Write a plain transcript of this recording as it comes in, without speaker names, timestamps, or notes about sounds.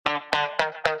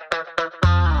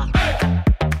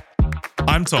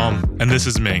I'm Tom, and this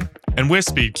is Ming, and we're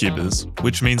speedcubers,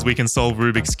 which means we can solve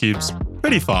Rubik's Cubes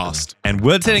pretty fast. And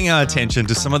we're turning our attention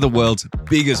to some of the world's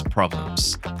biggest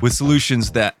problems with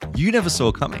solutions that you never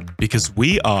saw coming. Because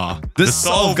we are The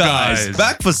Solve Guys,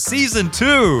 back for season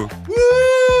 2.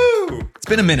 Woo! It's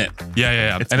been a minute.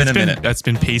 Yeah. It's been a minute. It's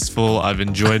been peaceful. I've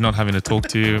enjoyed not having to talk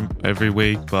to you every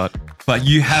week, but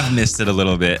you have missed it a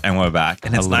little bit, and we're back.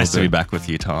 And it's nice to be back with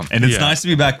you, Tom. And it's nice to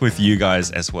be back with you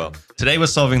guys as well. Today we're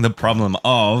solving the problem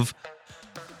of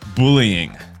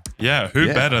bullying. Yeah, who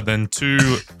better than two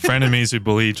frenemies who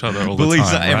bully each other all the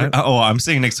time, right? I'm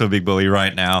sitting next to a big bully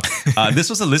right now. This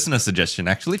was a listener suggestion,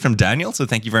 actually, from Daniel. So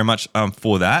thank you very much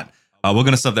for that. We're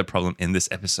going to solve that problem in this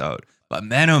episode. But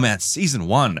man, oh man, season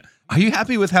 1. Are you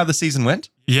happy with how the season went?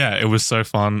 Yeah, it was so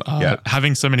fun.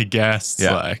 Having so many guests,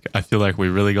 I feel like we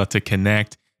really got to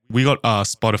connect. We got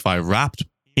Spotify Wrapped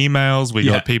emails. We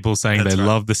got people saying they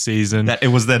love the season. That it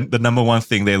was the number one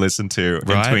thing they listened to in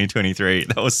 2023.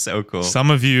 That was so cool. Some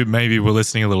of you maybe were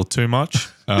listening a little too much.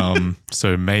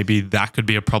 So maybe that could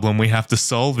be a problem we have to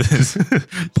solve is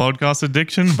podcast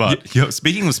addiction. But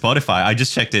speaking of Spotify, I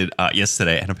just checked it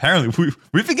yesterday, and apparently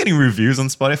we've been getting reviews on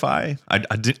Spotify. I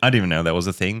didn't even know that was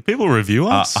a thing. People review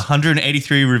us.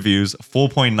 183 reviews,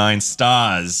 4.9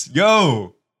 stars.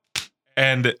 Yo!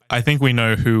 And I think we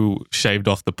know who shaved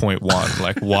off the 0.1,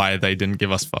 like why they didn't give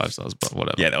us 5 stars, but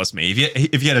whatever. Yeah, that was me.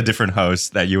 If you had a different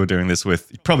host that you were doing this with,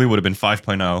 it probably would have been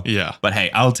 5.0. Yeah. But hey,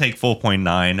 I'll take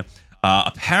 4.9.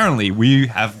 Apparently, we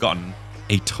have gotten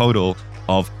a total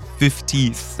of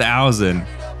 50,000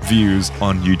 views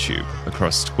on YouTube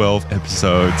across 12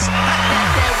 episodes.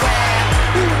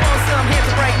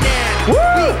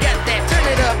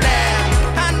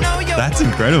 That's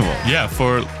incredible. Yeah,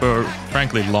 for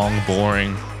frankly long,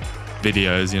 boring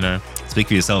videos, you know. Speak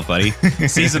for yourself, buddy.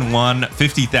 Season 1,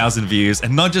 50,000 views.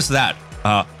 And not just that,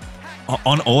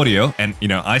 on audio. And, you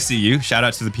know, I see you. Shout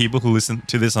out to the people who listen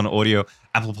to this on audio,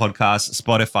 Apple Podcasts,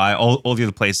 Spotify, all the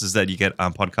other places that you get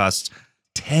podcasts.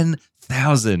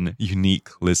 10,000 unique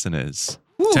listeners.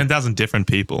 10,000 different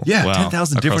people. Yeah, wow.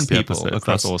 10,000 different people.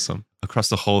 That's awesome. Across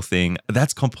the whole thing.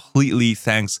 That's completely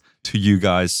thanks to you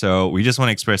guys. So we just want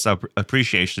to express our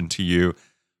appreciation to you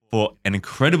for an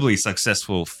incredibly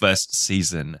successful first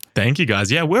season. Thank you,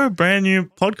 guys. Yeah, we're a brand new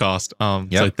podcast.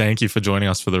 So thank you for joining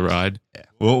us for the ride. Yeah.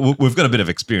 Well, we've got a bit of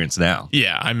experience now.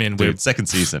 Yeah, I mean, second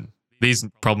season. These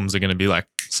problems are going to be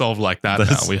solved like that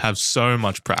now. We have so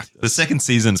much practice. The second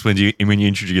season is when you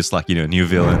introduce new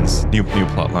villains, new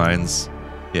plot lines.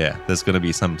 Yeah, there's going to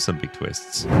be some big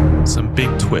twists. Some big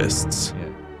twists.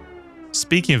 Yeah.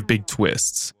 Speaking of big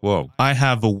twists, whoa! I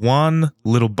have one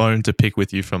little bone to pick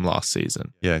with you from last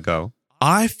season. Yeah, go.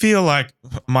 I feel like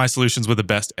my solutions were the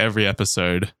best every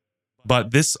episode,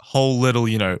 but this whole little,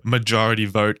 majority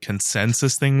vote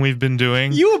consensus thing we've been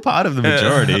doing. You were part of the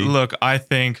majority. Look, I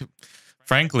think,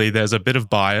 frankly, there's a bit of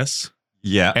bias.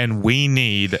 Yeah. And we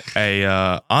need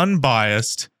a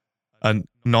unbiased, a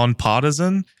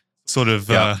non-partisan sort of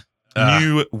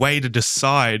new way to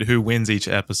decide who wins each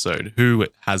episode, who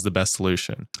has the best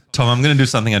solution. Tom, I'm going to do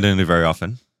something I don't do very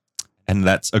often, and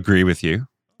that's agree with you.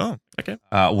 Oh, okay.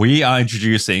 We are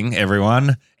introducing,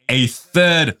 everyone, a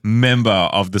third member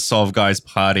of the Solve Guys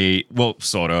party. Well,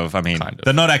 sort of. I mean,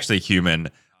 they're not actually human,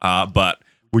 but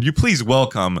would you please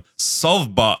welcome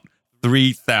SolveBot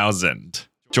 3000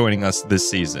 joining us this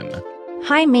season.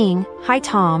 Hi Ming, hi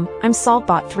Tom, I'm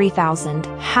SolveBot 3000.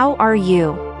 How are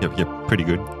you? Yep, pretty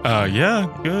good.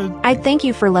 Yeah, good. I'd thank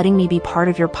you for letting me be part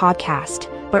of your podcast,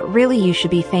 but really you should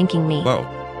be thanking me. Whoa.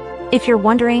 If you're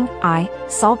wondering, I,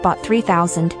 SolveBot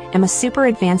 3000, am a super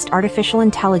advanced artificial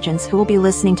intelligence who will be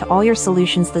listening to all your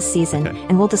solutions this season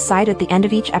and will decide at the end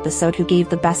of each episode who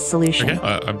gave the best solution. Okay,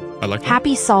 I like that.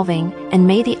 Happy solving, and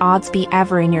may the odds be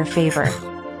ever in your favor.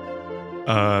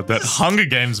 That Hunger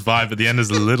Games vibe at the end is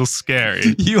a little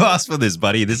scary. You asked for this,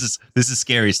 buddy. This is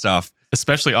scary stuff.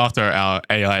 Especially after our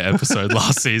AI episode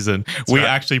last season. We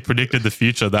actually predicted the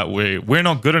future that we're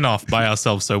not good enough by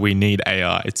ourselves, so we need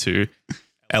AI to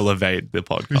elevate the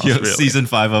podcast. Yeah, really. Season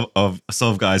 5 of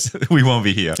Solve Guys, we won't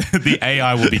be here. The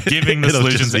AI will be giving the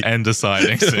solutions and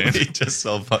deciding soon. Just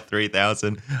SolveBot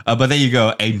 3000. But there you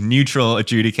go. A neutral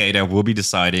adjudicator will be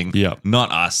deciding,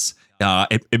 not us.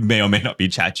 It may or may not be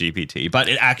ChatGPT, but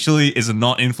it actually is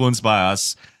not influenced by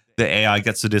us. The AI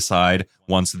gets to decide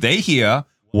once they hear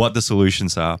what the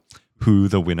solutions are, who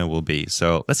the winner will be.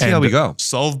 So let's see how we go.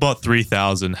 SolveBot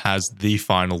 3000 has the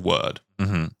final word.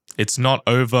 Mm-hmm. It's not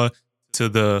over to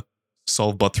the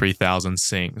SolveBot 3000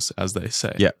 sings, as they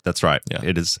say. Yeah, that's right. Yeah.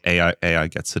 It is AI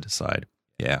gets to decide.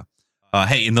 Yeah.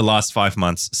 Hey, in the last 5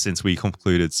 months since we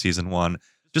concluded season 1,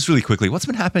 just really quickly, what's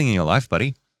been happening in your life,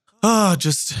 buddy?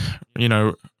 Just,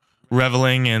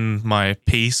 reveling in my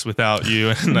peace without you.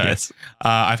 And Yes.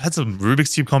 I've had some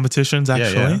Rubik's Cube competitions,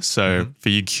 actually. yeah. So for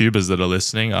you cubers that are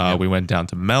listening, we went down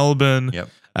to Melbourne Yep.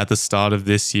 at the start of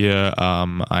this year.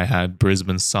 I had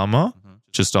Brisbane Summer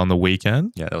just on the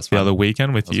weekend. Yeah, that was The fun. other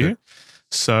weekend with you. good.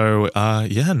 So,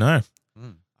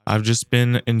 I've just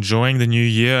been enjoying the new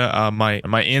year.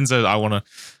 My ends are I want to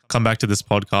come back to this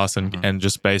podcast and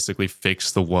just basically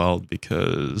fix the world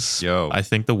because I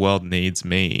think the world needs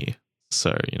me.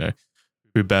 So,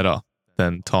 who better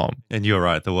than Tom? And you're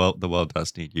right. The world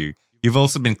does need you. You've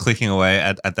also been clicking away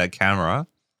at that camera.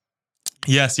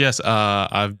 Yes.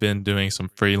 I've been doing some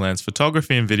freelance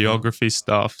photography and videography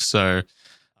stuff. So,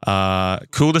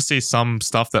 cool to see some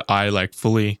stuff that I like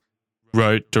fully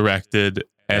wrote, directed,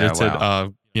 edited.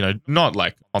 wow. Not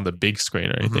like on the big screen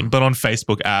or anything, but on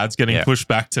Facebook ads getting pushed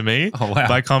back to me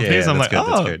by companies. I'm like,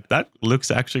 that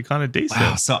looks actually kind of decent.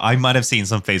 Wow. So I might have seen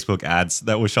some Facebook ads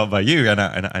that were shot by you, and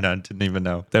I didn't even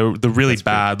know. They're the really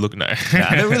bad look. No,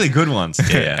 They're really good ones.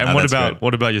 Yeah. And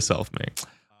what about yourself, mate?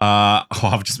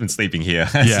 I've just been sleeping here.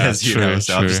 as you true, know.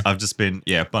 So true. I've just been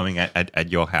bumming at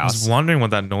your I house. was wondering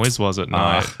what that noise was at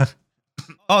night.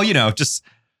 Just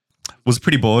was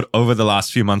pretty bored over the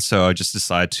last few months, so I just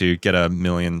decided to get 1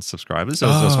 million subscribers.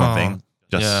 That was one thing.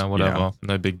 Just, whatever.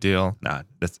 No big deal. Nah,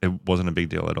 it wasn't a big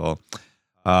deal at all.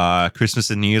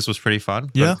 Christmas and New Year's was pretty fun.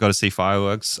 Yeah. Got to see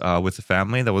fireworks with the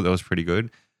family. That was pretty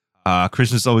good.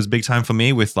 Christmas is always a big time for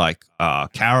me with like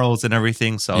carols and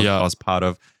everything. So I was part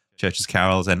of church's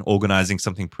carols and organizing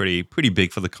something pretty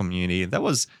big for the community. That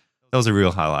was a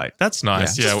real highlight. That's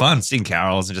nice. Just fun seeing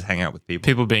carols and just hanging out with people.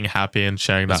 People being happy and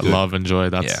sharing that love and joy.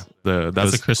 That's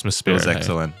the Christmas spirit. It was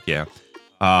excellent. Yeah.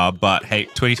 But hey,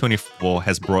 2024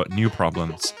 has brought new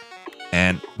problems,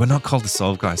 and we're not called the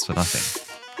Solve Guys for nothing.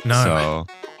 No. So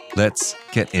let's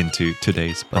get into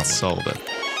today's problem. Let's solve it.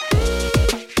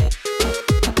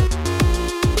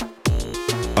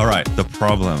 All right, the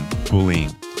problem: bullying.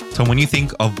 So when you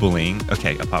think of bullying,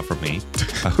 okay, apart from me,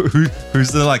 who's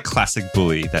the like classic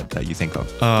bully that you think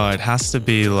of? Oh, it has to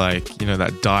be like,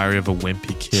 that Diary of a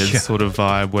Wimpy Kid sort of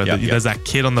vibe where there's that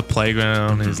kid on the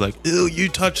playground and he's like, ew, you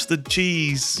touched the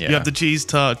cheese. Yeah. You have the cheese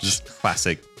touch. Just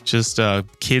classic. Just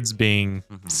kids being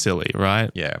silly, right?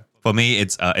 Yeah. For me,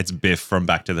 it's Biff from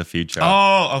Back to the Future.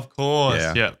 Oh, of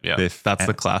course. Yeah. Yeah. Biff That's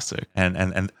the classic.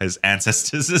 And his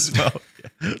ancestors as well.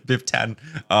 Biff Tannen.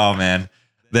 Oh, man.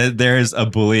 There is a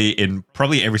bully in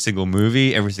probably every single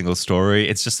movie, every single story.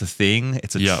 It's just a thing.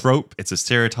 It's a trope. It's a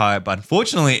stereotype. But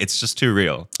unfortunately, it's just too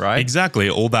real, right? Exactly.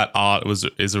 All that art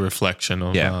is a reflection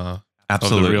of,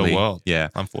 absolutely. of the real world. Yeah.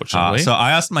 Unfortunately. So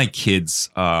I asked my kids,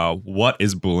 what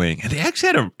is bullying? And they actually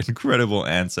had an incredible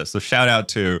answer. So shout out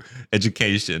to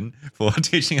education for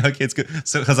teaching our kids.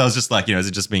 So because I was just like, is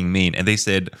it just being mean? And they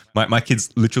said, my kids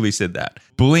literally said that.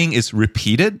 Bullying is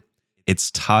repeated,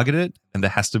 it's targeted, and there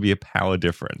has to be a power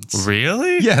difference.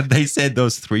 Really? Yeah, they said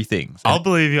those three things. I'll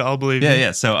believe you.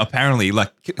 Yeah. So apparently,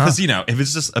 because, if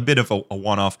it's just a bit of a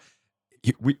one-off,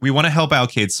 we want to help our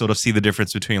kids sort of see the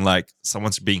difference between like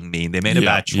someone's being mean, they made a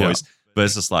bad choice,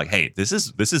 versus like, hey, this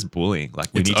is bullying. Like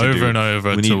we it's need over to do, and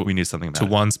over. we need something about to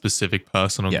one specific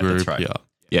person or group. That's right.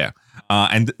 Yeah.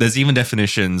 And there's even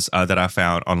definitions that I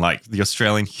found on like the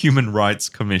Australian Human Rights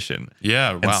Commission.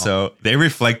 Yeah, wow. And so they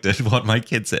reflected what my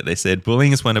kids said. They said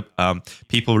bullying is when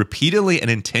people repeatedly and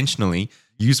intentionally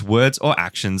use words or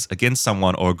actions against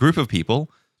someone or a group of people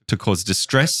to cause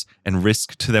distress and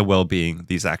risk to their well-being.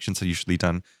 These actions are usually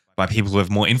done by people who have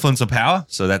more influence or power.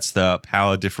 So that's the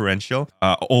power differential,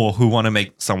 or who want to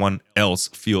make someone else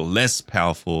feel less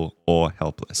powerful or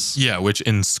helpless. Yeah, which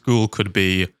in school could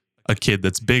be a kid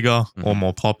that's bigger or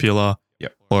more popular,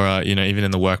 or even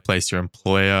in the workplace, your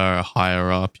employer, a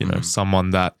higher up, someone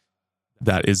that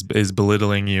is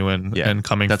belittling you and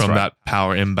coming from that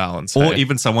power imbalance, or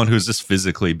even someone who's just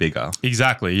physically bigger.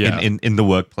 Exactly, yeah. In the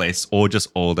workplace, or just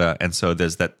older, and so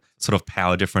there's that sort of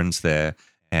power difference there,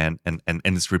 and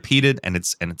it's repeated and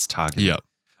it's targeted.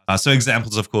 Yeah. So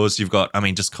examples, of course, you've got,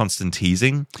 just constant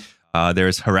teasing. There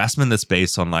is harassment that's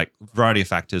based on like a variety of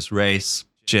factors: race,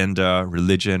 gender,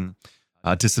 religion,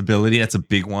 disability. That's a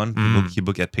big one.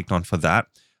 People get picked on for that.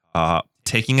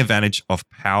 Taking advantage of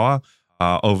power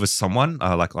over someone,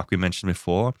 like we mentioned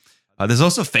before. There's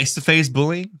also face-to-face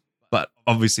bullying, but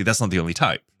obviously that's not the only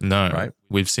type. No, right?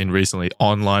 We've seen recently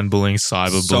online bullying,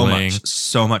 cyberbullying.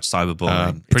 So much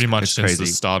cyberbullying. Pretty much since the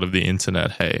start of the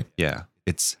internet, hey. Yeah.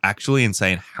 It's actually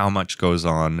insane how much goes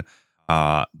on.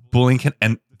 Bullying can,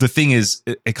 and the thing is,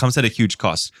 it comes at a huge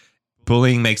cost.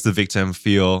 Bullying makes the victim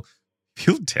feel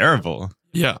terrible.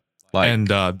 Yeah. And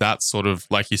that's sort of,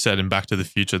 like you said, in Back to the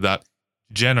Future, that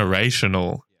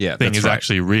generational Yeah, thing that's is right.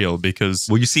 actually real because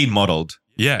Well, you see it modeled,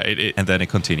 yeah, and then it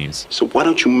continues. So why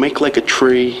don't you make like a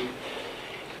tree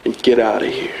and get out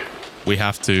of here? we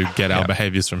have to get our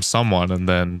behaviors from someone, and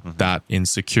then that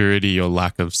insecurity or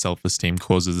lack of self-esteem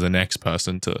causes the next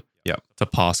person to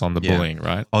pass on the bullying,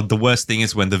 right? Oh, the worst thing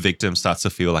is when the victim starts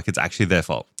to feel like it's actually their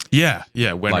fault. Yeah,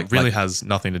 when Like- it really like- has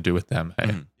nothing to do with them.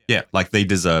 Hey? Yeah, like they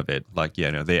deserve it. Like,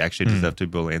 they actually deserve to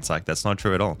bully. It's like, that's not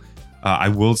true at all. I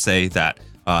will say that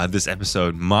this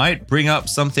episode might bring up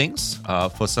some things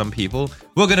for some people.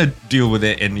 We're going to deal with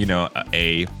it in,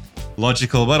 a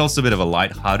logical, but also a bit of a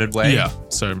light-hearted way. Yeah,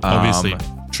 so obviously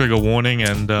trigger warning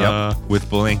and with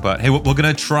bullying. But hey, we're going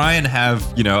to try and have,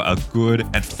 a good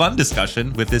and fun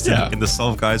discussion with this in the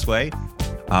Solve Guys way.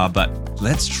 But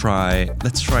let's try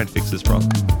and fix this problem.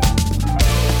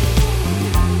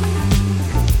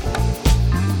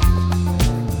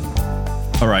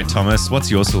 All right, Thomas, what's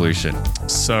your solution?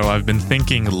 So I've been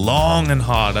thinking long and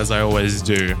hard, as I always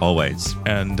do. Always.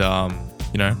 And,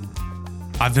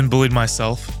 I've been bullied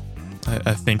myself.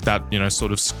 I think that,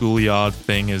 sort of schoolyard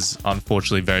thing is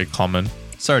unfortunately very common.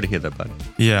 Sorry to hear that, buddy.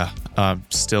 Yeah,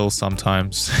 still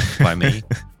sometimes. By me.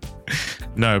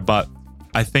 No, but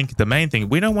I think the main thing,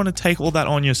 we don't want to take all that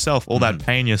on yourself, all that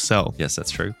pain yourself. Yes,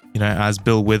 that's true. As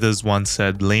Bill Withers once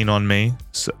said, lean on me.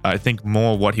 So I think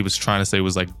more what he was trying to say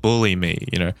was like, bully me,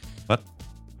 But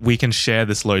we can share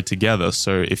this load together.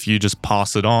 So if you just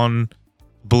pass it on,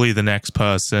 bully the next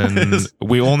person.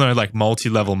 We all know like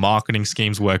multi-level marketing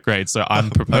schemes work great. So I'm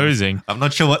proposing I'm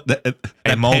not sure what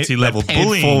a multi-level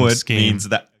bullying forward scheme means.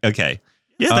 That okay.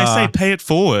 Yeah, they say pay it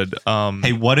forward.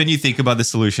 Hey, why don't you think about the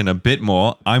solution a bit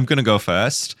more? I'm going to go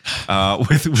first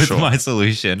with Sure. my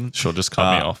solution. Sure, just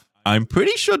cut me off. I'm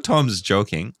pretty sure Tom's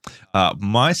joking.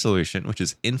 My solution, which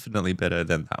is infinitely better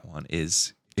than that one,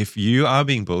 is if you are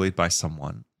being bullied by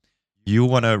someone, you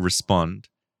want to respond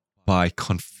by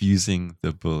confusing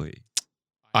the bully.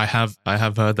 I have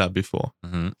heard that before.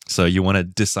 So you want to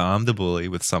disarm the bully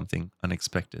with something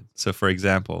unexpected. So, for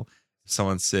example, if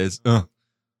someone says,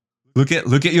 look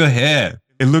at your hair.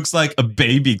 It looks like a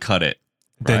baby cut it.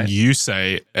 Then Right? you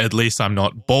say, at least I'm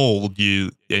not bald. You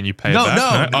pay No, it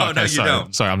back. no, you sorry.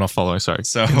 don't. Sorry, I'm not following. Sorry.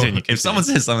 So Continue. if someone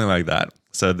says something like that,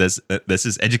 so there's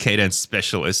this educator and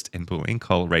specialist in bullying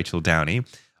called Rachel Downey,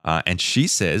 and she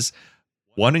says,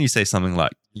 why don't you say something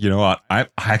like, you know what, I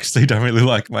actually don't really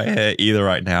like my hair either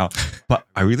right now, but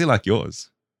I really like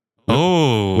yours.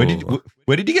 Oh,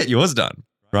 Where did you get yours done?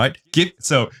 Right?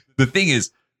 So the thing is,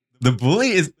 the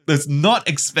bully is not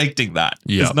expecting that.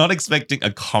 Yeah. It's not expecting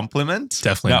a compliment.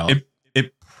 Definitely Now, not.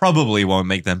 It probably won't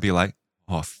make them be like,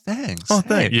 oh, thanks. Oh,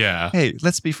 thanks. Hey, Yeah. Hey,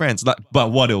 let's be friends.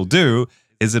 But what it'll do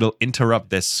is it'll interrupt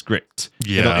their script.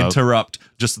 Yeah. It'll interrupt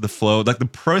just the flow, like the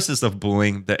process of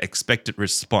bullying, the expected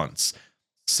response.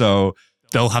 So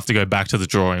they'll have to go back to the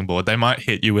drawing board. They might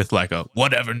hit you with like a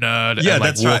whatever nerd Yeah, and like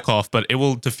that's walk right. off, but it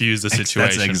will diffuse the situation.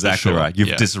 That's for exactly sure. right. You've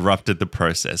Yeah. disrupted the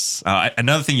process.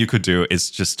 Another thing you could do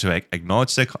is just to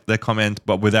acknowledge their comment,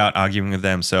 but without arguing with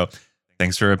them. So,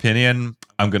 thanks for your opinion.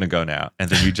 I'm gonna go now, and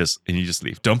then you just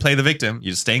leave. Don't play the victim.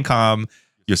 You're staying calm.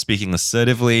 You're speaking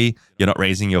assertively. You're not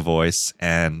raising your voice,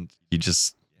 and you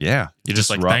just You're just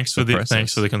like, disrupt thanks for the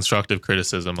process. constructive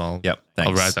criticism. I'll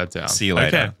Thanks. write that down. See you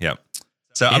later. Okay. Yep.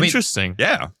 So Interesting.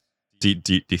 yeah. Do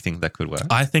you think that could work?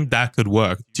 I think that could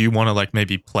work. Do you want to like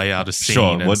maybe play out a scene?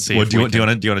 Sure. And What see do if you we want? Do you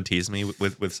can- want to tease me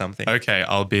with something? Okay,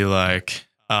 I'll be like,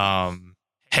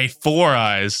 hey, Four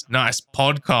Eyes, nice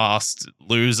podcast,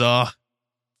 loser.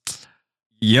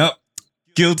 Yep.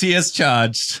 Guilty as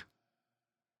charged.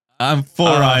 I'm Four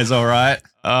Uh, Eyes, all right.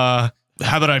 How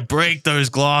about I break those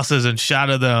glasses and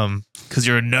shatter them? Because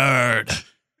you're a nerd.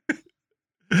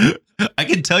 I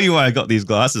can tell you where I got these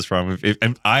glasses from.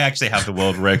 And I actually have the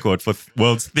world record for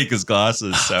world's thickest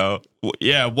glasses. So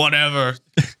Yeah, whatever.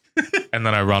 And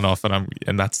then I run off,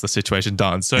 and that's the situation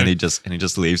done. So and he just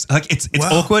leaves. Like it's Wow.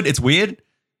 awkward, it's weird,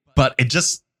 but it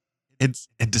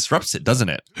disrupts it, doesn't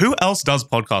it? who else does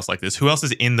podcasts like this? Who else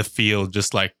is in the field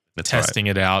just like That's testing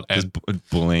it out? And Just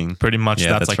bullying. pretty much Yeah,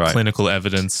 that's that's like right. clinical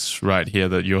evidence right here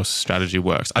that your strategy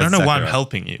works. I That's don't know why exactly I'm right.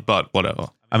 helping you, but whatever.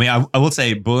 I mean, I will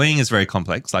say bullying is very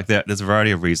complex. Like there's a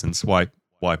variety of reasons why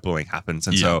bullying happens,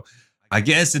 and so I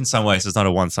guess in some ways it's not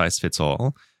a one size fits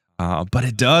all, but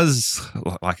it does.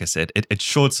 Like I said, it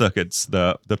short circuits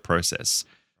the process,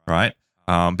 right?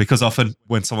 Because often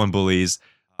when someone bullies,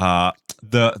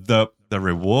 the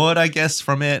reward, I guess,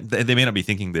 from it, they may not be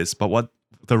thinking this, but what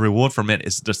the reward from it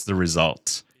is just the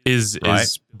result. Is Right.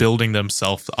 building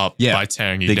themselves up Yeah. by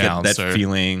tearing you They down. get that So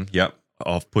feeling,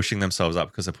 of pushing themselves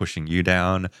up because they're pushing you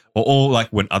down, or like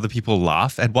when other people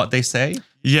laugh at what they say.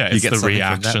 Yeah, you it's get the something from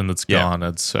reaction that. that's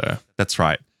garnered. So That's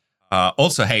right.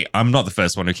 Also, hey, I'm not the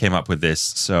first one who came up with this,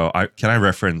 so can I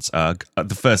reference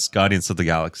the first Guardians of the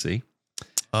Galaxy?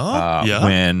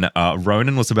 When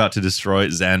Ronan was about to destroy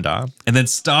Xandar, and then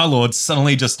Star-Lord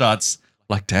suddenly just starts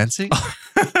like dancing,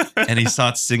 and he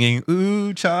starts singing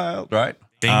 "Ooh, child," right?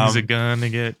 Things are gonna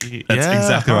get. That's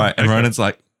exactly right. And Ronan's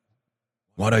like,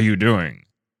 "What are you doing?"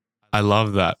 I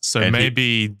love that. So And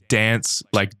maybe dance,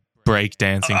 like break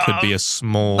dancing, could be a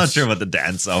small. Not sure about the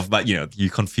dance off, but you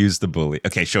confuse the bully.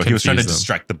 Okay, sure. He was trying to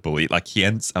distract the bully. Like he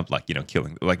ends up like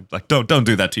killing. Like don't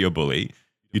do that to your bully.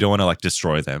 You don't want to like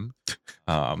destroy them.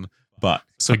 But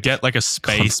so get like a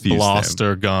space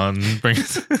blaster gun. Bring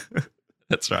it.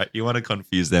 That's right. You want to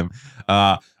confuse them.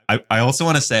 I also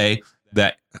want to say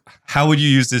that how would you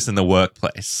use this in the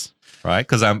workplace, right?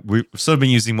 Because we've sort of been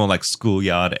using more like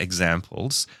schoolyard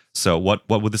examples. So what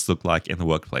would this look like in the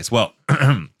workplace? Well,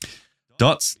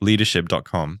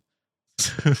 dotsleadership.com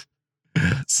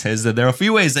says that there are a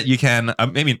few ways that you can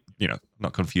maybe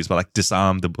not confuse, but like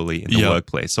disarm the bully in the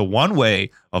workplace. So one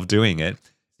way of doing it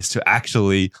is to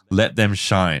actually let them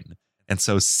shine. And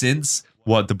so since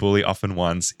what the bully often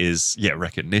wants is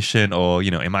recognition, or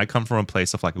it might come from a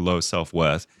place of like low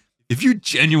self-worth, if you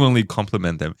genuinely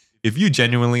compliment them, if you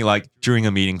genuinely like during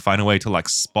a meeting find a way to like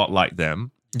spotlight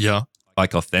them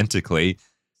like authentically,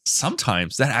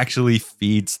 sometimes that actually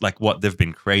feeds like what they've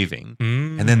been craving,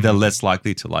 and then they're less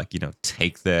likely to like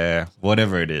take their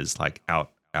whatever it is like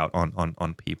out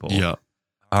on people.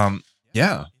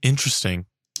 Interesting.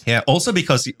 Yeah. Also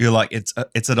because you're like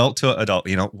it's adult to adult.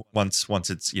 Once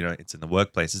it's it's in the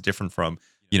workplace, it's different from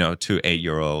 2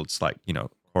 8-year-olds like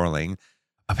quarreling.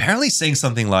 Apparently, saying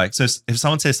something like, so if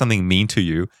someone says something mean to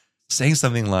you, saying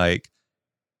something like,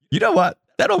 you know what,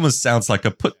 that almost sounds like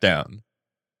a put down.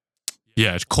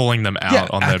 Yeah, calling them out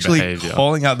on their behavior.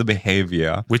 Calling out the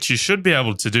behavior. Which you should be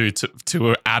able to do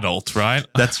to an adult, right?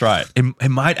 That's right. It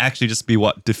might actually just be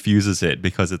what diffuses it,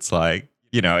 because it's like,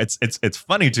 it's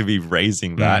funny to be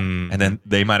raising that, and then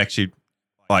they might actually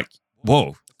like,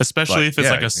 whoa. Especially if it's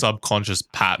like a subconscious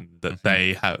pattern that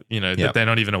they have, that they're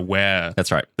not even aware.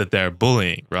 That's right. That they're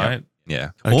bullying, right?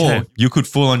 Yeah. Okay. Or you could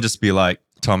full on just be like,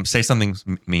 Tom, say something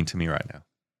mean to me right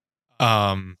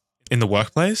now. In the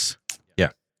workplace? Yeah.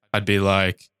 I'd be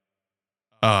like,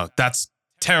 that's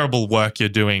terrible work you're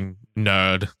doing,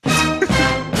 nerd.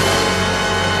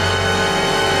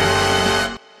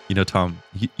 Tom,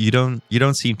 you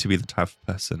don't seem to be the type of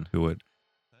person who would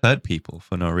hurt people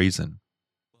for no reason.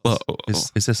 Well,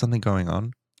 is there something going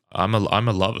on? I'm a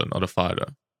lover, not a fighter.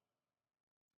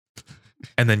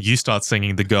 And then you start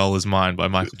singing "The Girl Is Mine" by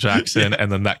Michael Jackson,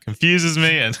 and then that confuses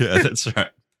me. And that's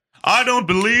right. I don't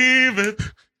believe it.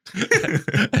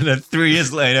 And then 3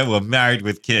 years later, we're married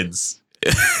with kids.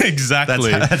 Exactly.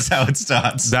 That's how it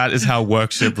starts. That is how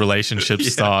workship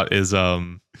relationships start. Is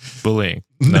bullying.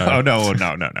 No.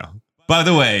 By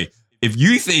the way, if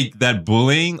you think that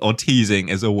bullying or teasing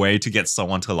is a way to get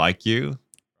someone to like you,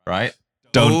 right?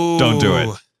 Don't do it.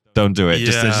 Don't do it.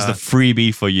 Yeah. There's just a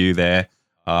freebie for you there.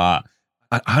 I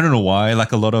don't know why.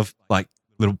 Like a lot of like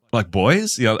little like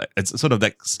boys, it's sort of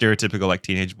that stereotypical like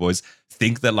teenage boys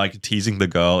think that like teasing the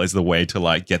girl is the way to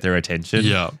like get their attention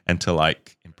and to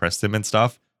like impress them and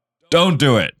stuff. Don't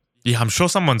do it. Yeah, I'm sure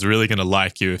someone's really gonna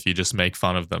like you if you just make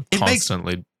fun of them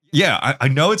constantly. I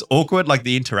know it's awkward, like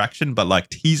the interaction, but like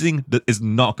teasing is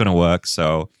not gonna work.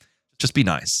 So just be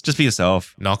nice. Just be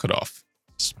yourself. Knock it off.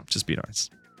 Just be nice.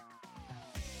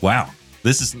 Wow.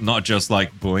 This is not just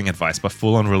like bullying advice, but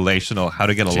full on relational, how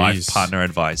to get a life partner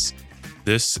advice.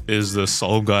 This is the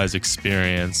Soul Guys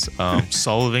experience,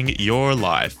 solving your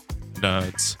life,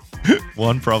 nerds.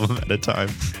 One problem at a time.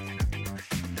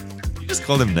 You just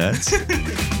call them nerds?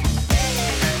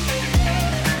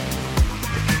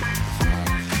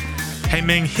 Hey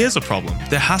Ming, here's a problem.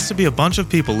 There has to be a bunch of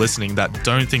people listening that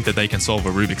don't think that they can solve a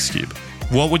Rubik's Cube.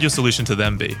 What would your solution to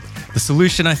them be? The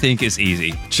solution, I think, is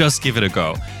easy. Just give it a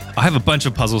go. I have a bunch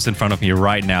of puzzles in front of me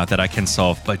right now that I can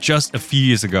solve, but just a few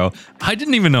years ago, I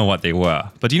didn't even know what they were.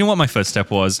 But do you know what my first step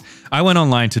was? I went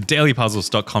online to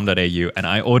dailypuzzles.com.au and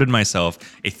I ordered myself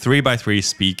a 3x3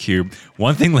 speed cube.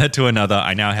 One thing led to another.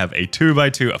 I now have a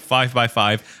 2x2, a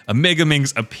 5x5, a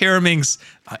Megaminx, a Pyraminx.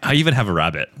 I even have a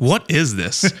rabbit. What is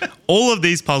this? All of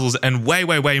these puzzles and way,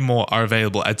 way, way more are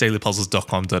available at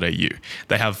dailypuzzles.com.au.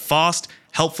 They have fast,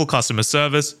 helpful customer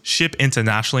service, ship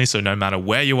internationally, so no matter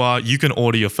where you are, you can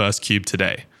order your first cube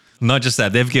today. Not just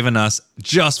that, they've given us,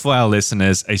 just for our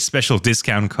listeners, a special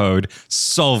discount code,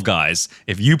 SOLVEGUYS.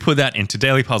 If you put that into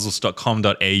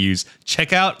dailypuzzles.com.au's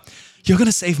checkout, you're going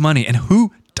to save money. And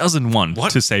who doesn't want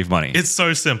to save money. It's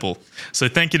so simple. So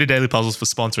thank you to Daily Puzzles for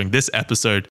sponsoring this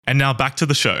episode. And now back to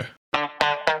the show.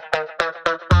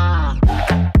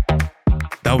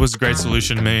 That was a great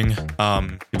solution, Ming.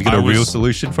 Have you got a real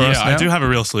solution for us now? Yeah, I do have a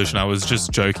real solution. I was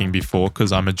just joking before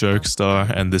because I'm a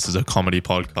jokester and this is a comedy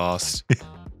podcast.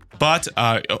 But,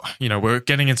 we're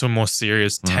getting into a more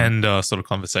serious, tender sort of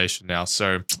conversation now.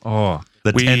 So,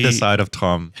 the tender side of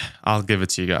Tom. I'll give it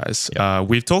to you guys. Yep.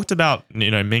 We've talked about,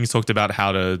 Ming's talked about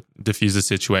how to diffuse the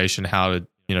situation, how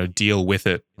to, deal with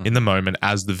it in the moment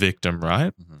as the victim,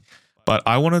 right? Mm-hmm. But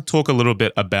I want to talk a little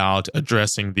bit about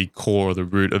addressing the core, the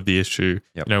root of the issue,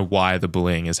 why the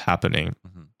bullying is happening.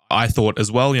 Mm-hmm. I thought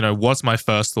as well, what's my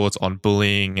first thoughts on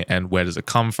bullying and where does it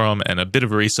come from? And a bit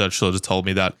of research sort of told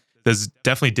me that there's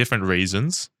definitely different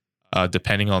reasons,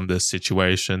 depending on the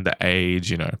situation, the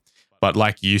age, But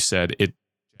like you said, it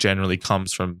generally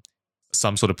comes from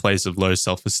some sort of place of low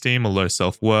self-esteem or low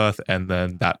self-worth. And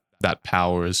then that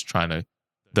power is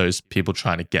those people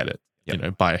trying to get it,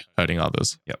 by hurting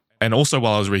others. Yep. And also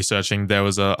while I was researching, there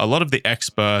was a lot of the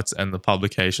experts and the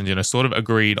publications, sort of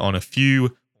agreed on a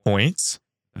few points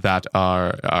that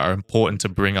are important to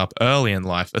bring up early in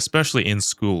life, especially in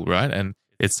school, right? And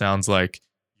it sounds like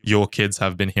your kids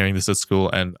have been hearing this at school.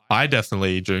 And I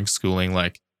definitely, during schooling,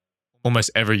 like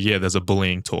almost every year, there's a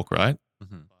bullying talk, right?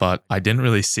 Mm-hmm. But I didn't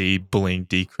really see bullying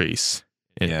decrease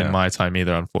in my time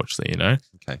either, unfortunately,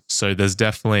 Okay. So there's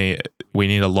definitely, we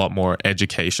need a lot more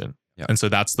education. Yep. And so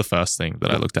that's the first thing that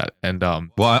I looked at. And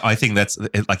well, I think that's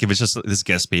like if it's just this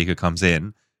guest speaker comes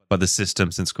in, but the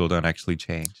systems in school don't actually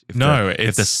change.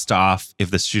 If the staff, if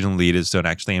the student leaders don't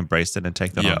actually embrace it and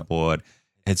take that on board,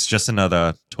 it's just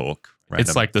another talk.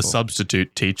 It's like the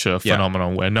substitute teacher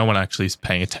phenomenon where no one actually is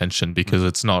paying attention because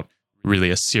it's not really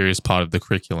a serious part of the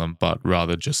curriculum, but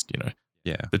rather just,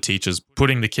 the teachers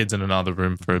putting the kids in another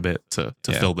room for a bit to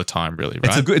fill the time, really,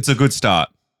 right? It's a good start,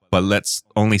 but let's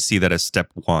only see that as step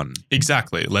one.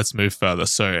 Exactly. Let's move further.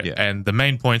 So, and the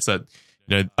main points that,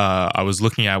 I was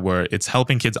looking at were it's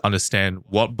helping kids understand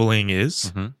what bullying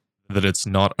is, that it's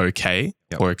not okay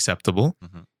or acceptable,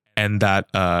 and that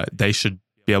they should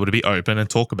be able to be open and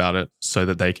talk about it so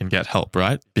that they can get help,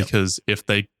 right? Because if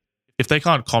they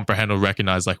can't comprehend or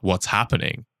recognize like what's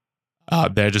happening,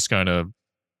 they're just going to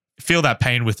feel that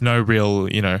pain with no real,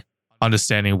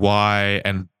 understanding why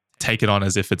and take it on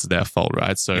as if it's their fault,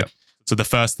 right? So, so the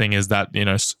first thing is that,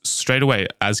 straight away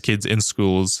as kids in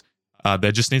schools,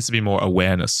 there just needs to be more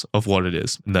awareness of what it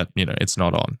is that, it's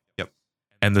not on. Yep.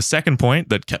 And the second point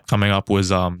that kept coming up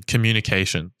was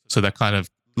communication. So that kind of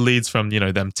leads from,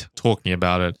 them talking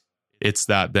about it. It's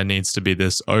that there needs to be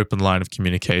this open line of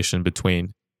communication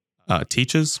between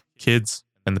teachers, kids,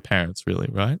 and the parents, really,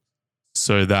 right?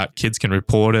 So that kids can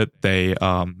report it. They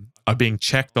are being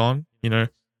checked on,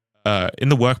 in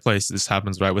the workplace, this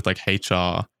happens, right, with like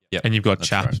HR. Yep, and you've got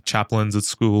chaplains at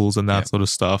schools and that sort of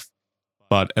stuff.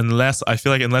 But unless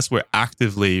we're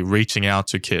actively reaching out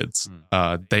to kids,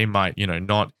 they might,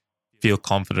 not feel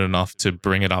confident enough to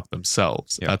bring it up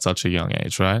themselves at such a young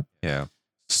age, right? Yeah.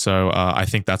 So I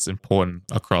think that's important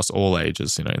across all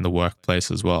ages, in the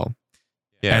workplace as well.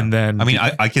 Yeah. And then, I mean,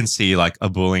 I can see like a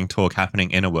bullying talk happening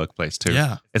in a workplace too.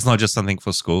 Yeah. It's not just something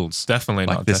for schools. Definitely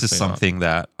like, not. This is something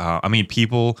that,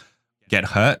 people get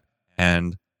hurt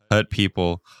and hurt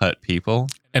people.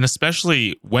 And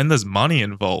especially when there's money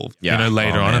involved,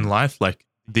 later on in life, like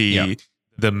the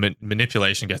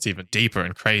manipulation gets even deeper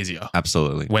and crazier.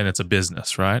 Absolutely. When it's a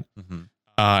business, right?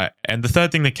 Mm-hmm. And the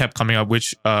third thing that kept coming up,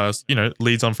 which,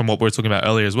 leads on from what we were talking about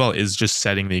earlier as well, is just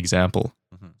setting the example.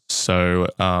 Mm-hmm. So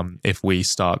if we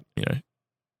start,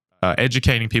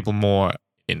 educating people more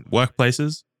in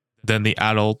workplaces, then the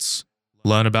adults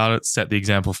learn about it, set the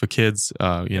example for kids.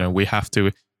 We have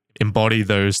to embody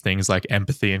those things like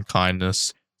empathy and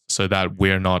kindness so that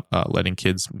we're not letting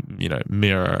kids,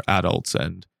 mirror adults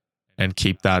and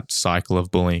keep that cycle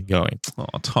of bullying going. Oh,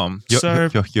 Tom,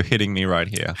 you're hitting me right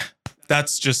here.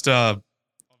 That's just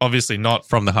obviously not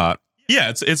from the heart.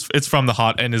 Yeah, it's from the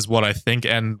heart and is what I think.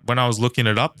 And when I was looking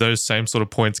it up, those same sort of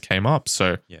points came up.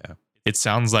 So it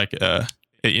sounds like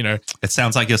it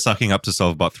sounds like you're sucking up to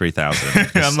Solvebot 3000.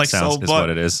 I'm like, Solvebot, is what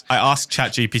it is. I asked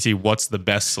ChatGPT what's the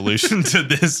best solution to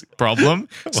this problem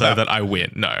so that I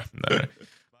win. No.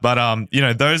 But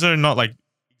those are not like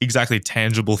exactly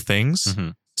tangible things. Mm-hmm.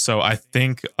 So I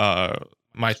think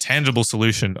my tangible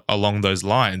solution along those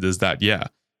lines is that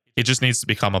it just needs to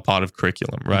become a part of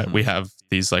curriculum, right? Mm-hmm. We have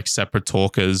these like separate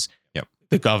talkers. Yep.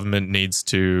 The government needs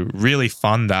to really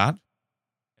fund that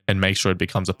and make sure it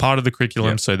becomes a part of the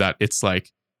curriculum so that it's like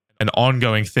an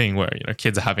ongoing thing where,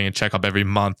 kids are having a checkup every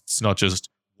month. It's not just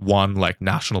one like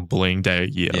National Bullying Day a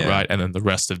year, right? And then the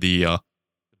rest of the year,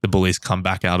 the bullies come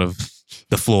back out of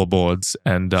the floorboards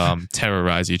and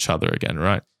terrorize each other again,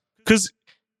 right? Because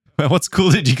what school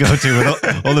did you go to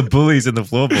with all the bullies in the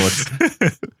floorboards?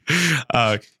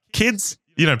 Kids,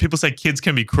 people say kids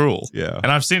can be cruel. Yeah.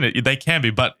 And I've seen it. They can be,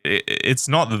 but it's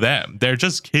not them. They're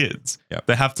just kids. Yep.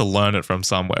 They have to learn it from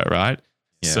somewhere, right?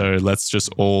 Yeah. So let's just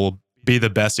all be the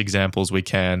best examples we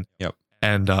can. Yep.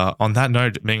 And on that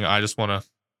note, Ming, I just want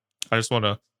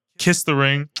to kiss the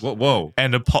ring. Whoa.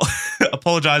 And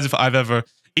apologize if I've ever,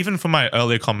 even for my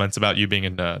earlier comments about you being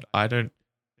a nerd, I don't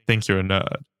think you're a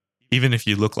nerd, even if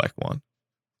you look like one.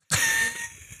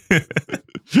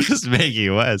 Just making it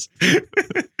worse.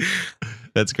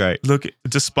 That's great. Look,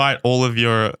 despite all of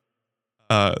your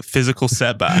physical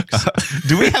setbacks.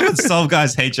 Do we have a Solve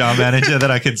Guys HR manager that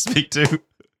I can speak to?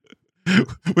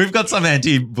 We've got some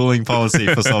anti-bullying policy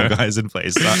for Solve Guys in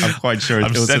place. I'm quite sure I'm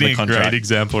it was in setting the a contract. great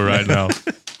example right now.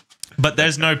 But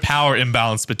there's no power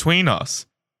imbalance between us.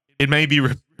 It may be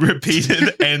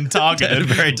repeated and targeted,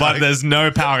 but there's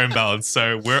no power imbalance.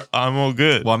 So I'm all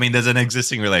good. Well, I mean, there's an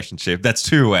existing relationship. That's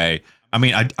two-way. I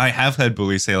mean, I have heard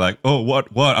bullies say like, "Oh, what?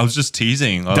 I was just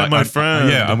teasing." Or That's like, my friend.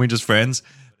 Yeah, aren't we just friends?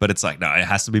 But it's like, no, it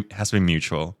has to be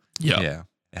mutual. Yeah.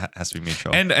 It has to be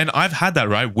mutual. And I've had that,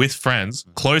 right, with friends,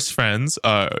 close friends.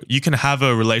 You can have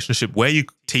a relationship where you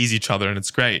tease each other and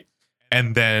it's great.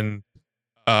 And then,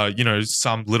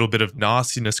 some little bit of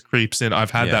nastiness creeps in.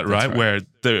 I've had that, right, where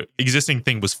the existing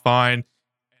thing was fine.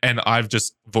 And I've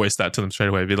just voiced that to them straight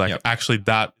away. Be like, actually,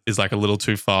 that is like a little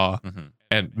too far. Mm-hmm.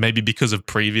 And maybe because of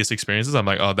previous experiences, I'm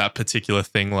like, oh, that particular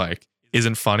thing like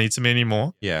isn't funny to me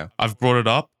anymore. Yeah. I've brought it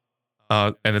up.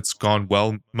 And it's gone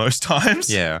well most times.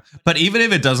 Yeah. But even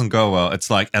if it doesn't go well, it's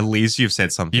like at least you've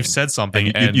said something. You've said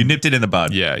something. And you nipped it in the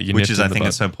bud. Yeah. Which is, I think,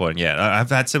 is so important. Yeah. I've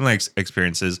had similar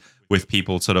experiences with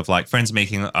people sort of like friends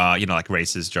making, like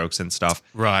racist jokes and stuff.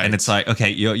 Right. And it's like, okay,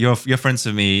 you're friends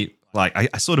with me. Like, I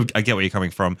get where you're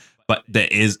coming from. But there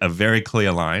is a very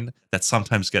clear line that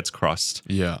sometimes gets crossed.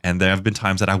 Yeah. And there have been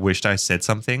times that I wished I said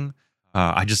something.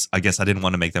 I guess I didn't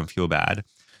want to make them feel bad.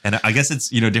 And I guess it's,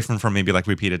 different from maybe like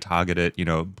repeated targeted,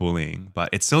 bullying, but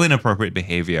it's still inappropriate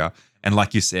behavior. And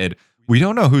like you said, we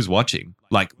don't know who's watching.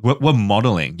 Like we're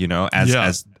modeling, as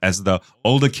the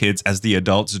older kids, as the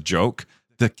adults joke,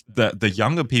 the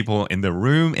younger people in the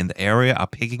room, in the area are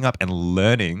picking up and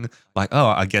learning like, oh,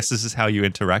 I guess this is how you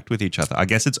interact with each other. I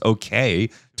guess it's okay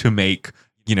to make,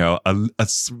 a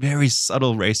very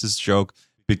subtle racist joke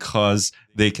because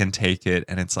they can take it.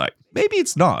 And it's like, maybe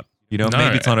it's not,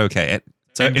 maybe it's not okay.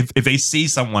 So if they see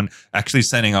someone actually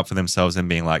standing up for themselves and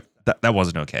being like, that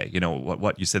wasn't okay,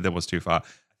 what you said that was too far,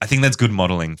 I think that's good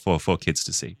modeling for kids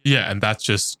to see. Yeah, and that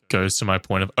just goes to my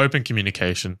point of open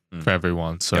communication for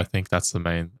everyone. So I think that's the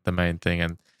main thing,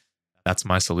 and that's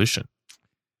my solution.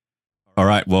 All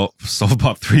right, well,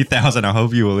 SolveBot 3000, I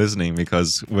hope you were listening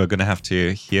because we're going to have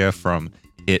to hear from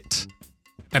it.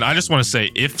 And I just want to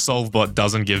say, if SolveBot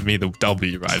doesn't give me the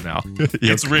W right now,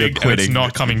 it's rigged and it's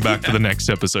not coming back for the next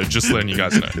episode. Just letting you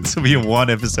guys know. This will be a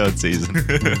one-episode season.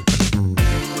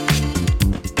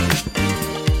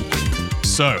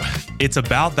 So, it's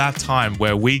about that time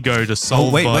where we go to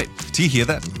SolveBot. Oh, wait. Do you hear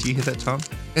that? Tom?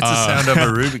 It's the sound of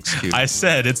a Rubik's Cube. I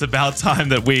said it's about time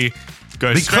that we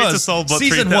go straight to SolveBot 3000.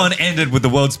 Season 1 ended with the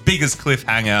world's biggest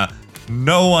cliffhanger.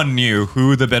 No one knew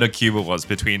who the better cuber was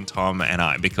between Tom and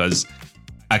I because...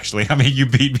 Actually, I mean, you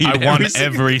beat me. I won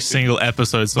every single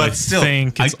episode, so but still,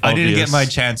 I didn't get my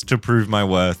chance to prove my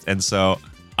worth, and so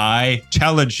I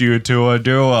challenge you to a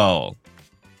duel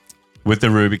with the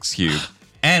Rubik's Cube,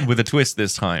 and with a twist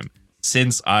this time.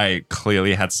 Since I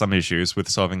clearly had some issues with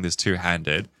solving this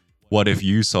two-handed, what if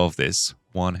you solve this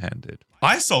one-handed?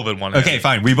 I solve it one-handed. Okay,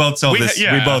 fine. We both solve this.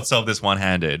 We both solve this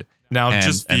one-handed. Now,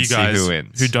 just for you guys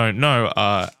who don't know,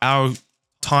 our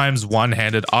times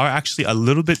one-handed are actually a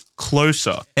little bit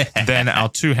closer than our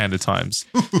two-handed times.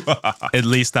 At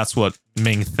least that's what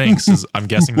Ming thinks. I'm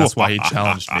guessing that's why he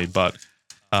challenged me. But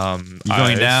you're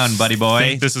going down, buddy boy. I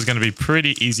think this is going to be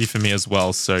pretty easy for me as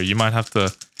well. So you might have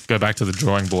to go back to the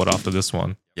drawing board after this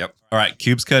one. Yep. All right.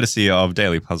 Cubes courtesy of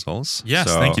Daily Puzzles.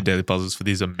 Yes. Thank you, Daily Puzzles, for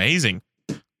these amazing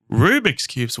Rubik's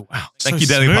Cubes. Wow. Thank you,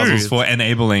 Daily Puzzles, for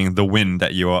enabling the win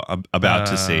that you are about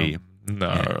to see. No.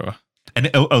 Yeah. And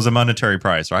it was a monetary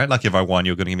prize, right? Like if I won,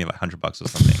 you're going to give me like $100 or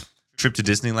something. Trip to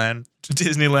Disneyland?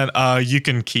 You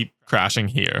can keep crashing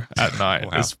here at night.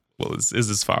 Wow. Is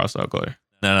as far as I'll go.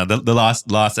 No. The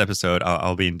last episode,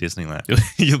 I'll be in Disneyland.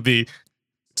 You'll be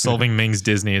solving Ming's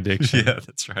Disney addiction. Yeah,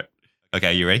 that's right.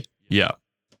 Okay, you ready? Yeah.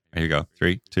 Here you go.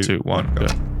 3, 2, 1, go.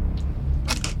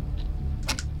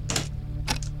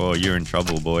 Oh, you're in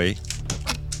trouble, boy.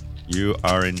 You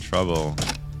are in trouble.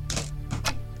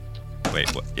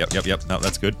 Wait, what? Yep. No,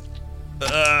 that's good.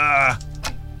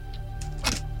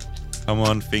 Come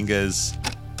on, fingers.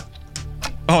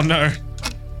 Oh no.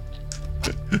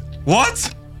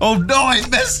 What? Oh no, I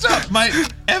messed up my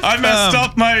I messed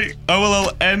up my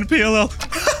OLL and PLL.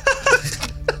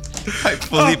 I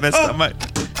fully messed up my...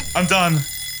 I'm done.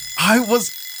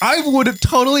 I would have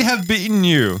totally have beaten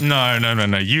you. No.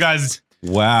 You guys...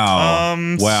 Wow.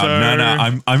 Wow. So-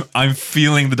 No. I'm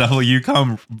feeling the W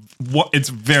come. It's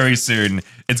very soon.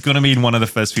 It's gonna be in one of the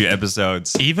first few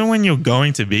episodes. Even when you're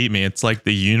going to beat me, it's like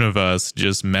the universe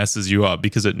just messes you up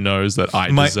because it knows that I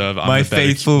deserve. I'm my the better,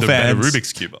 faithful the better fans,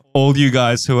 Rubik's Cube. All you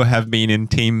guys who have been in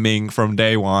Team Ming from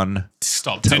day one,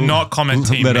 Stop. Do not comment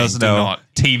Team let Ming. us Do know. not.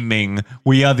 Team Ming.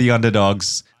 We are the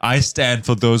underdogs. I stand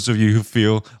for those of you who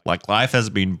feel like life has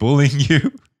been bullying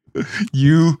you.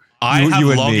 you I have and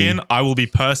me. login. I will be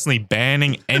personally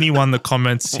banning anyone that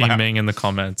comments Team Ming in the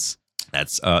comments.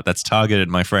 That's targeted,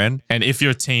 my friend. And if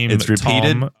you're Team It's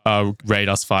repeated. Tom, rate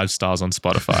us 5 stars on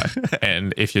Spotify.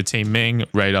 And if you're Team Ming,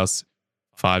 rate us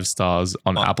 5 stars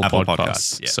on Apple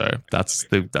Podcasts. Yeah. So that's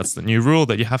the new rule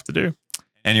that you have to do.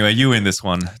 Anyway, you win this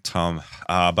one, Tom.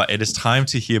 But it is time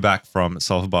to hear back from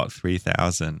Solvebot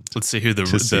 3000. Let's see who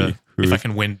see who- if I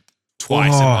can win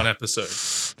twice in one episode.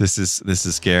 This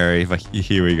is scary, but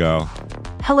here we go.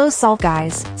 Hello Solve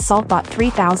guys, Solvebot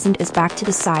 3000 is back to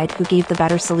decide who gave the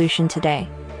better solution today.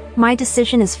 My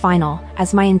decision is final,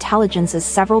 as my intelligence is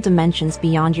several dimensions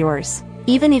beyond yours.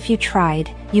 Even if you tried,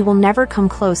 you will never come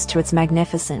close to its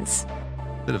magnificence.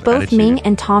 Both Ming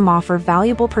and Tom offer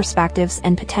valuable perspectives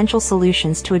and potential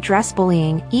solutions to address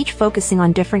bullying, each focusing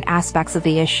on different aspects of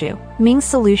the issue. Ming's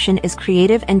solution is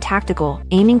creative and tactical,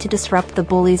 aiming to disrupt the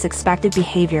bully's expected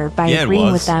behavior by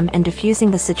agreeing with them and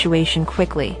diffusing the situation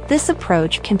quickly. This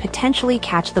approach can potentially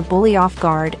catch the bully off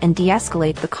guard and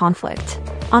de-escalate the conflict.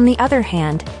 On the other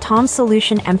hand, Tom's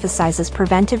solution emphasizes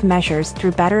preventive measures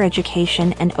through better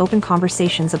education and open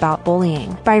conversations about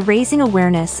bullying. By raising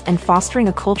awareness and fostering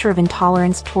a culture of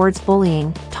intolerance towards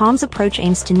bullying, Tom's approach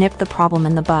aims to nip the problem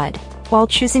in the bud. While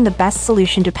choosing the best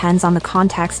solution depends on the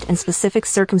context and specific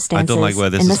circumstances, I don't like where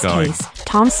this in is this going. case,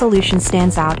 Tom's solution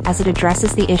stands out as it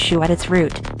addresses the issue at its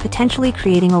root, potentially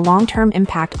creating a long-term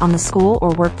impact on the school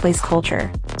or workplace culture.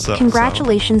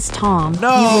 Congratulations, Tom. You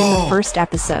win the first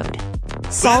episode.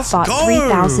 Solvebot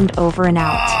 3000 over and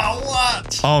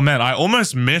out. Oh man, I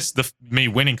almost missed me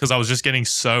winning because I was just getting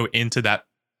so into that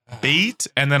beat,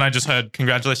 and then I just heard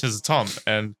congratulations to Tom,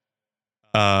 and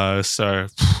so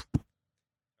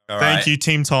thank you,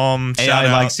 Team Tom.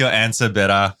 AI likes your answer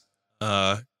better.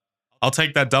 I'll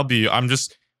take that W. I'm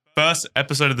just first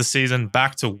episode of the season,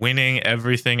 back to winning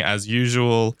everything as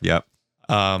usual. Yep.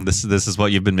 This is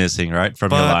what you've been missing, right,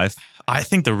 from your life. I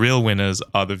think the real winners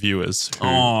are the viewers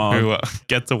who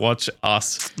get to watch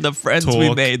us. The friends talk.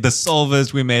 we made, the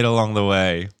solvers we made along the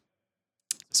way.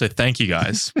 So thank you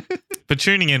guys for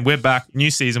tuning in. We're back. New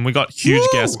season. We got huge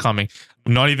guests coming.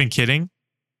 I'm not even kidding.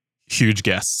 Huge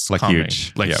guests coming.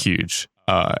 Huge.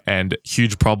 And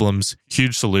huge problems,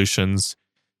 huge solutions,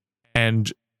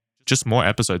 and just more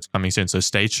episodes coming soon. So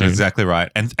stay tuned. Exactly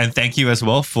right. And thank you as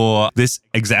well for this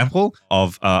example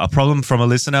of a problem from a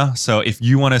listener. So if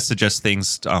you want to suggest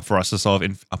things for us to solve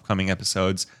in upcoming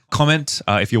episodes, comment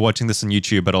if you're watching this on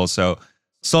YouTube, but also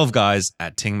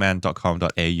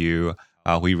solveguys@tingman.com.au.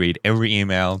 We read every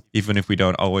email, even if we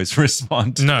don't always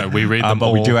respond. No, we read them but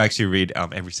all. we do actually read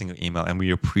every single email, and we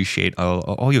appreciate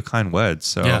all your kind words.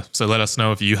 So yeah, so let us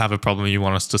know if you have a problem you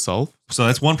want us to solve. So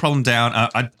that's one problem down.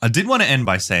 I did want to end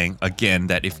by saying again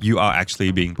that if you are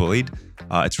actually being bullied,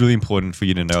 it's really important for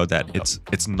you to know that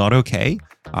it's not okay,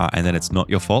 and that it's not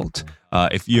your fault.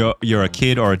 If you're a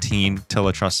kid or a teen, tell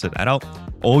a trusted adult.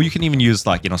 Or you can even use,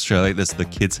 like in Australia, there's the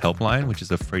Kids Helpline, which is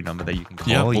a free number that you can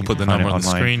call. Yeah, we'll put the number on the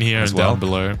screen here and down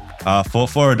below.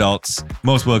 For adults,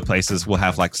 most workplaces will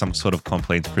have like some sort of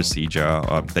complaint procedure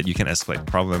that you can escalate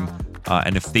the problem.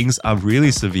 And if things are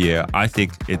really severe, I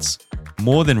think it's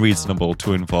more than reasonable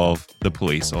to involve the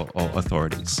police or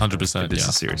authorities. 100%. This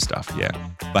is serious stuff, yeah.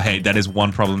 But hey, that is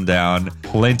one problem down.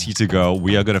 Plenty to go.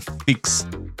 We are going to fix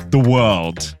the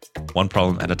world one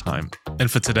problem at a time. And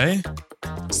for today,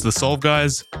 it's the Solve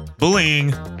Guys.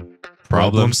 Bullying.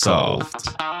 Problem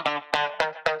solved.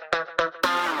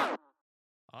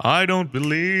 I don't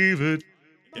believe it.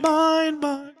 Mine.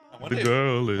 The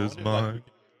girl is mine.